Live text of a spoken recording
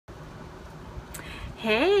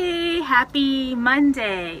Hey, happy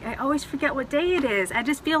Monday. I always forget what day it is. I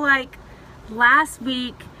just feel like last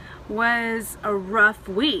week was a rough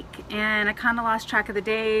week and I kind of lost track of the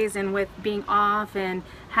days, and with being off and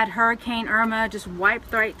had Hurricane Irma just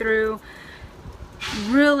wiped right through,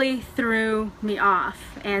 really threw me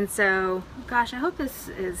off. And so, gosh, I hope this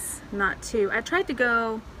is not too... I tried to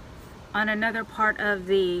go on another part of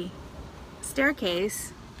the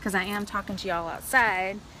staircase because I am talking to y'all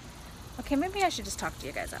outside. Okay, maybe I should just talk to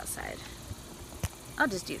you guys outside. I'll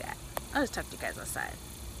just do that. I'll just talk to you guys outside.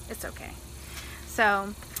 It's okay.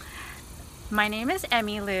 So, my name is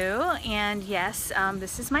Emylougall, and yes,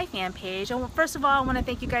 this is my fan page. First of all, I want to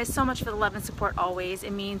thank you guys so much for the love and support always.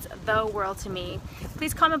 It means the world to me.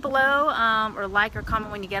 Please comment below, or like or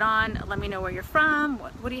comment when you get on. Let me know where you're from.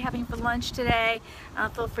 What are you having for lunch today?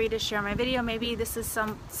 Feel free to share my video. Maybe this is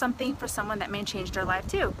something for someone that may change their life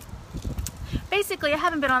too. Basically, I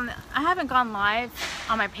haven't gone live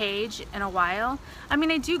on my page in a while. I mean,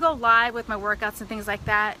 I do go live with my workouts and things like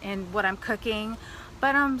that and what I'm cooking,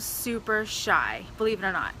 but I'm super shy, believe it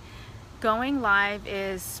or not. Going live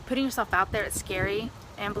is putting yourself out there. It's scary,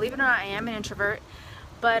 and believe it or not, I am an introvert,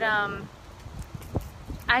 but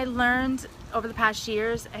I learned over the past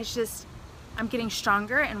years, I'm getting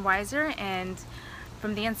stronger and wiser and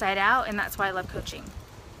from the inside out, and that's why I love coaching.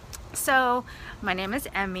 So, my name is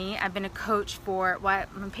Emmy. I've been a coach for, well,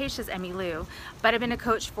 my page says Emylougall, but I've been a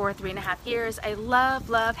coach for 3.5 years. I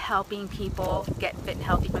love helping people get fit and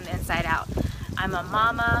healthy from the inside out. I'm a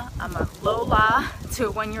mama, I'm a Lola to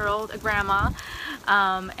a 1-year-old, a grandma.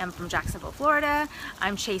 I'm from Jacksonville, Florida.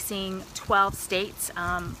 I'm chasing 12 states.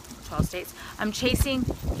 I'm chasing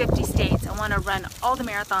 50 states. I want to run all the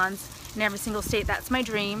marathons in every single state. That's my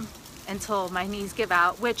dream until my knees give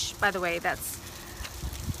out, which, by the way, that's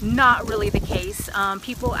not really the case.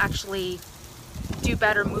 People actually do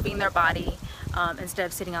better moving their body instead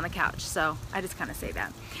of sitting on the couch. So I just kind of say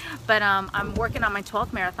that. But I'm working on my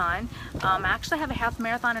 12th marathon. I actually have a half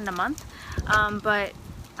marathon in a month. But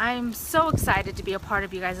I'm so excited to be a part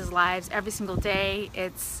of you guys' lives every single day.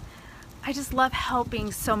 I just love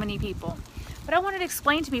helping so many people. But I wanted to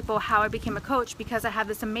explain to people how I became a coach, because I have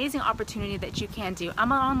this amazing opportunity that you can do.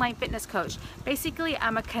 I'm an online fitness coach. Basically,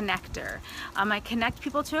 I'm a connector. I connect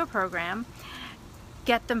people to a program,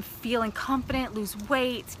 get them feeling confident, lose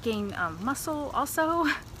weight, gain muscle also,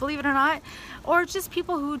 believe it or not, or just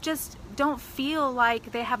people who just don't feel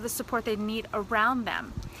like they have the support they need around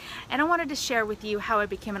them. And I wanted to share with you how I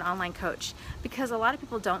became an online coach, because a lot of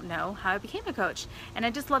people don't know how I became a coach, and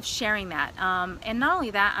I just love sharing that. And not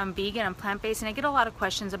only that, I'm vegan, I'm plant-based, and I get a lot of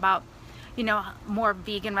questions about, you know, more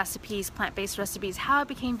vegan recipes, plant-based recipes, how I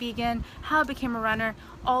became vegan, how I became a runner,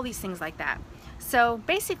 all these things like that. So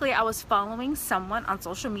basically, I was following someone on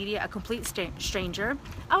social media, a complete stranger.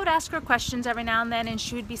 I would ask her questions every now and then, and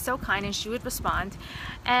she would be so kind and she would respond.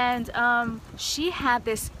 And she had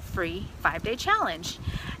this free 5-day challenge.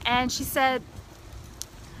 And she said,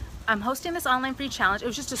 I'm hosting this online free challenge. It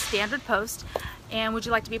was just a standard post. And would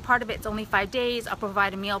you like to be a part of it? It's only 5 days. I'll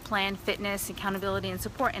provide a meal plan, fitness, accountability, and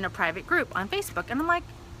support in a private group on Facebook. And I'm like,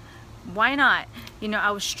 why not? You know, I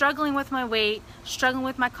was struggling with my weight, struggling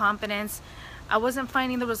with my confidence. I wasn't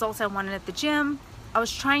finding the results I wanted at the gym. I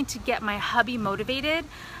was trying to get my hubby motivated,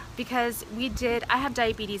 because I have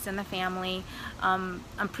diabetes in the family. I'm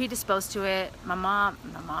predisposed to it. My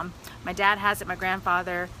dad has it, my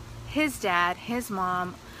grandfather, his dad, his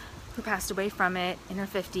mom, who passed away from it in her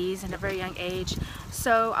 50s at a very young age.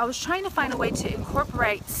 So I was trying to find a way to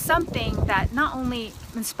incorporate something that not only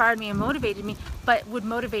inspired me and motivated me, but would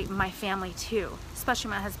motivate my family too,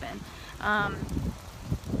 especially my husband.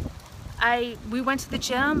 We went to the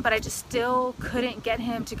gym, but I just still couldn't get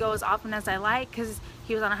him to go as often as I like, because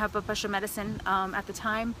he was on a high blood pressure medicine at the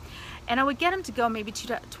time. And I would get him to go maybe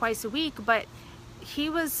twice a week, but he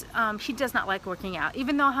does not like working out.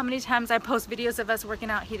 Even though how many times I post videos of us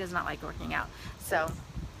working out, he does not like working out. So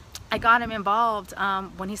I got him involved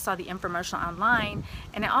when he saw the infomercial online,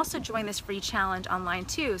 and I also joined this free challenge online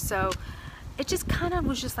too. So it just kind of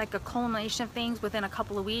was just like a culmination of things within a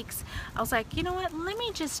couple of weeks. I was like, you know what, let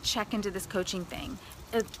me just check into this coaching thing.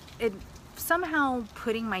 It somehow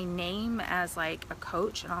putting my name as like a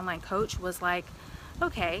coach, an online coach, was like,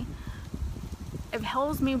 okay, it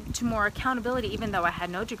holds me to more accountability, even though I had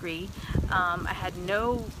no degree.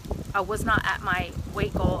 I was not at my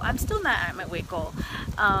weight goal. I'm still not at my weight goal.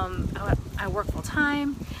 I work full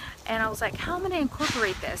time, and I was like, how am I gonna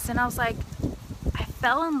incorporate this? And I was like, I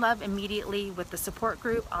fell in love immediately with the support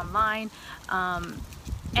group online.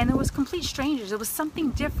 and it was complete strangers. It was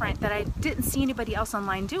something different that I didn't see anybody else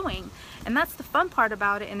online doing. And that's the fun part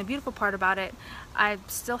about it, and the beautiful part about it. I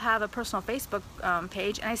still have a personal Facebook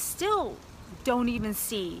page, and I still don't even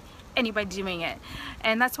see anybody doing it.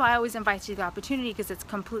 And that's why I always invite you to the opportunity, because it's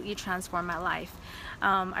completely transformed my life.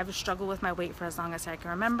 I've struggled with my weight for as long as I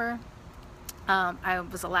can remember. I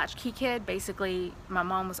was a latchkey kid. Basically, my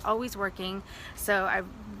mom was always working, so I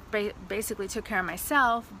basically took care of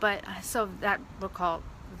myself. But so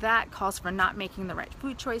that calls for not making the right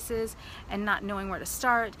food choices and not knowing where to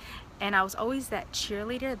start. And I was always that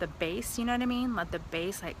cheerleader, the base, you know what I mean? Like the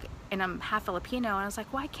base, like, and I'm half Filipino, and I was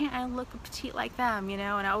like, why can't I look petite like them, you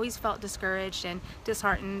know? And I always felt discouraged and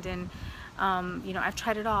disheartened, and you know, I've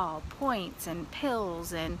tried it all, points and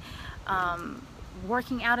pills, and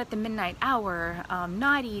working out at the midnight hour,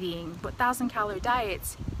 not eating, 1,000-calorie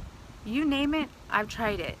diets, you name it, I've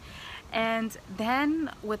tried it. And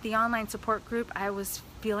then with the online support group, I was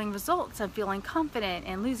feeling results. I'm feeling confident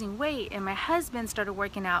and losing weight, and my husband started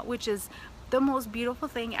working out, which is the most beautiful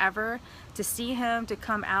thing ever, to see him to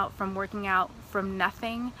come out from working out from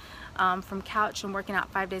nothing, from couch and working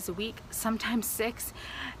out 5 days a week, sometimes 6,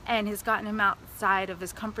 and has gotten him outside of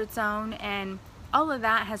his comfort zone, and all of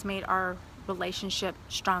that has made our relationship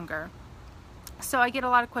stronger. So I get a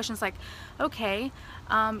lot of questions like, okay,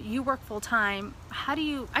 you work full-time, how do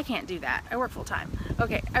you, I can't do that, I work full-time.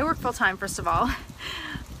 Okay, I work full-time, first of all.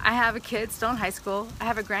 I have a kid still in high school, I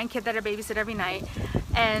have a grandkid that I babysit every night,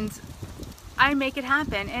 and I make it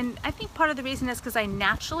happen. And I think part of the reason is because I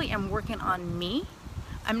naturally am working on me.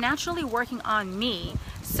 I'm naturally working on me,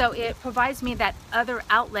 so it provides me that other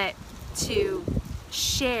outlet to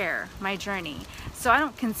share my journey. So I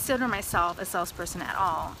don't consider myself a salesperson at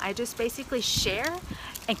all. I just basically share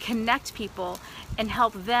and connect people and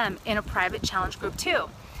help them in a private challenge group too.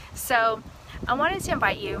 So I wanted to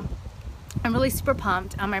invite you. I'm really super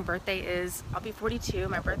pumped. My birthday is, I'll be 42.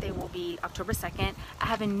 My birthday will be October 2nd. I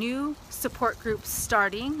have a new support group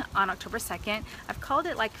starting on October 2nd. I've called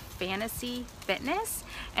it like Fantasy Fitness,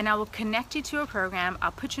 and I will connect you to a program.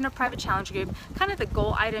 I'll put you in a private challenge group. Kind of the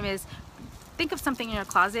goal item is, think of something in your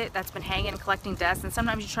closet that's been hanging and collecting dust, and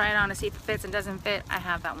sometimes you try it on to see if it fits and doesn't fit. I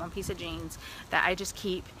have that one piece of jeans that I just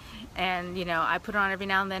keep, and you know, I put it on every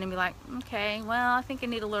now and then and be like, okay, well, I think I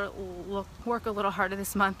need to work a little harder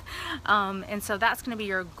this month. And so that's going to be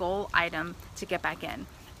your goal item to get back in.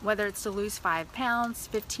 Whether it's to lose 5 pounds,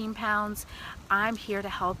 15 pounds, I'm here to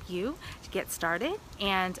help you to get started.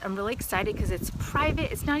 And I'm really excited because it's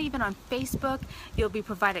private. It's not even on Facebook. You'll be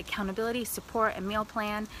provided accountability, support, and meal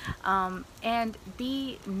plan. And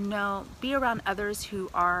be around others who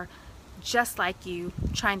are just like you,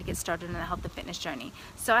 trying to get started in the health and fitness journey.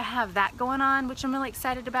 So I have that going on, which I'm really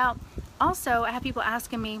excited about. Also, I have people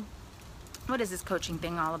asking me, what is this coaching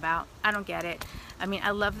thing all about? I don't get it. I mean,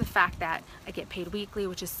 I love the fact that I get paid weekly,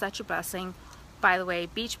 which is such a blessing. By the way,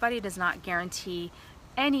 Beachbody does not guarantee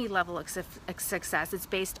any level of success. It's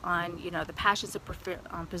based on, you know, the passions of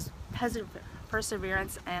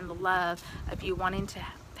perseverance and the love of you wanting to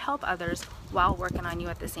help others while working on you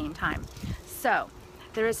at the same time. So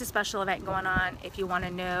there is a special event going on. If you want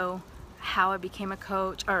to know how I became a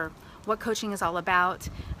coach, or what coaching is all about,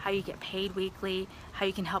 how you get paid weekly, how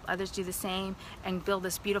you can help others do the same and build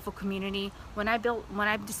this beautiful community. When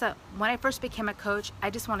I first became a coach, I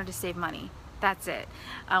just wanted to save money. That's it.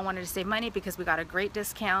 I wanted to save money because we got a great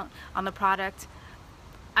discount on the product.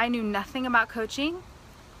 I knew nothing about coaching,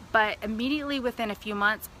 but immediately within a few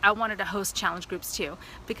months, I wanted to host challenge groups too,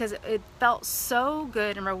 because it felt so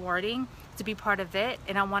good and rewarding to be part of it,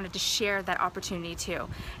 and I wanted to share that opportunity too.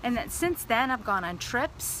 And then since then, I've gone on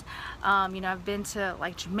trips. You know, I've been to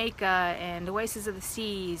like Jamaica and the Oasis of the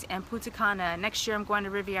Seas and Punta Cana. Next year, I'm going to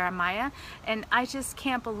Riviera Maya, and I just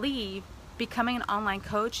can't believe becoming an online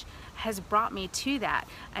coach has brought me to that.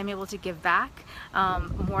 I'm able to give back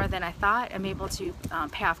more than I thought. I'm able to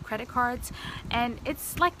pay off credit cards, and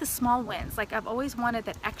it's like the small wins. Like, I've always wanted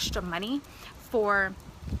that extra money for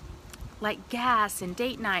like gas and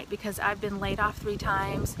date night, because I've been laid off 3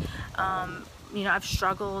 times. You know, I've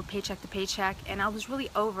struggled paycheck to paycheck, and I was really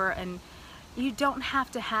over. And you don't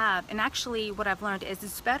have to have, and actually what I've learned is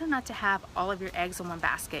it's better not to have all of your eggs in one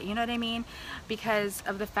basket, you know what I mean? Because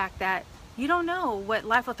of the fact that you don't know what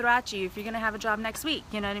life will throw at you if you're gonna have a job next week,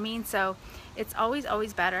 you know what I mean? So it's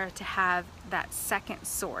always better to have that second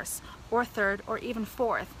source, or third, or even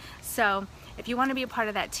fourth. So if you want to be a part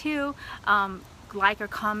of that too, like or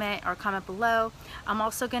comment below. I'm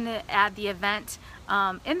also going to add the event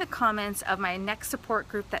in the comments of my next support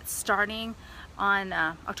group that's starting on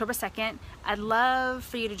October 2nd. I'd love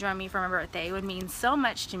for you to join me for my birthday. It would mean so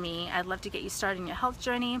much to me. I'd love to get you started in your health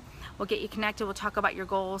journey. We'll get you connected. We'll talk about your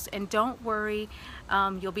goals. And don't worry,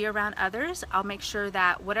 you'll be around others. I'll make sure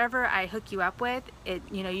that whatever I hook you up with,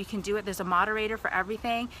 you can do it. There's a moderator for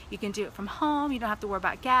everything. You can do it from home. You don't have to worry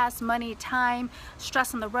about gas, money, time,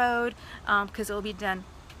 stress on the road, because it will be done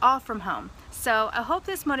all from home. So I hope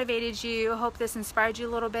this motivated you. I hope this inspired you a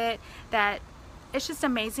little bit, that it's just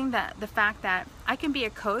amazing that the fact that I can be a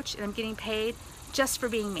coach and I'm getting paid just for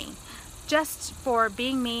being me. Just for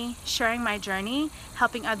being me, sharing my journey,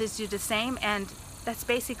 helping others do the same, and that's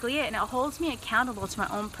basically it. And it holds me accountable to my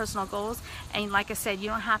own personal goals. And like I said, you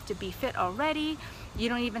don't have to be fit already. You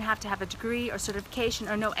don't even have to have a degree or certification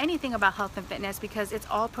or know anything about health and fitness, because it's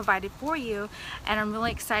all provided for you. And I'm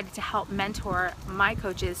really excited to help mentor my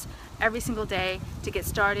coaches every single day to get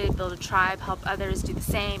started, build a tribe, help others do the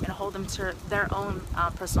same, and hold them to their own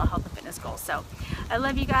personal health and fitness goals. So I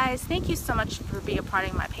love you guys. Thank you so much for being a part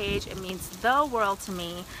of my page. It means the world to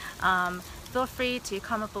me. Feel free to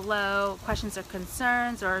comment below questions or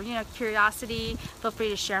concerns, or curiosity. Feel free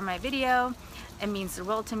to share my video. It means the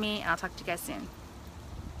world to me, and I'll talk to you guys soon.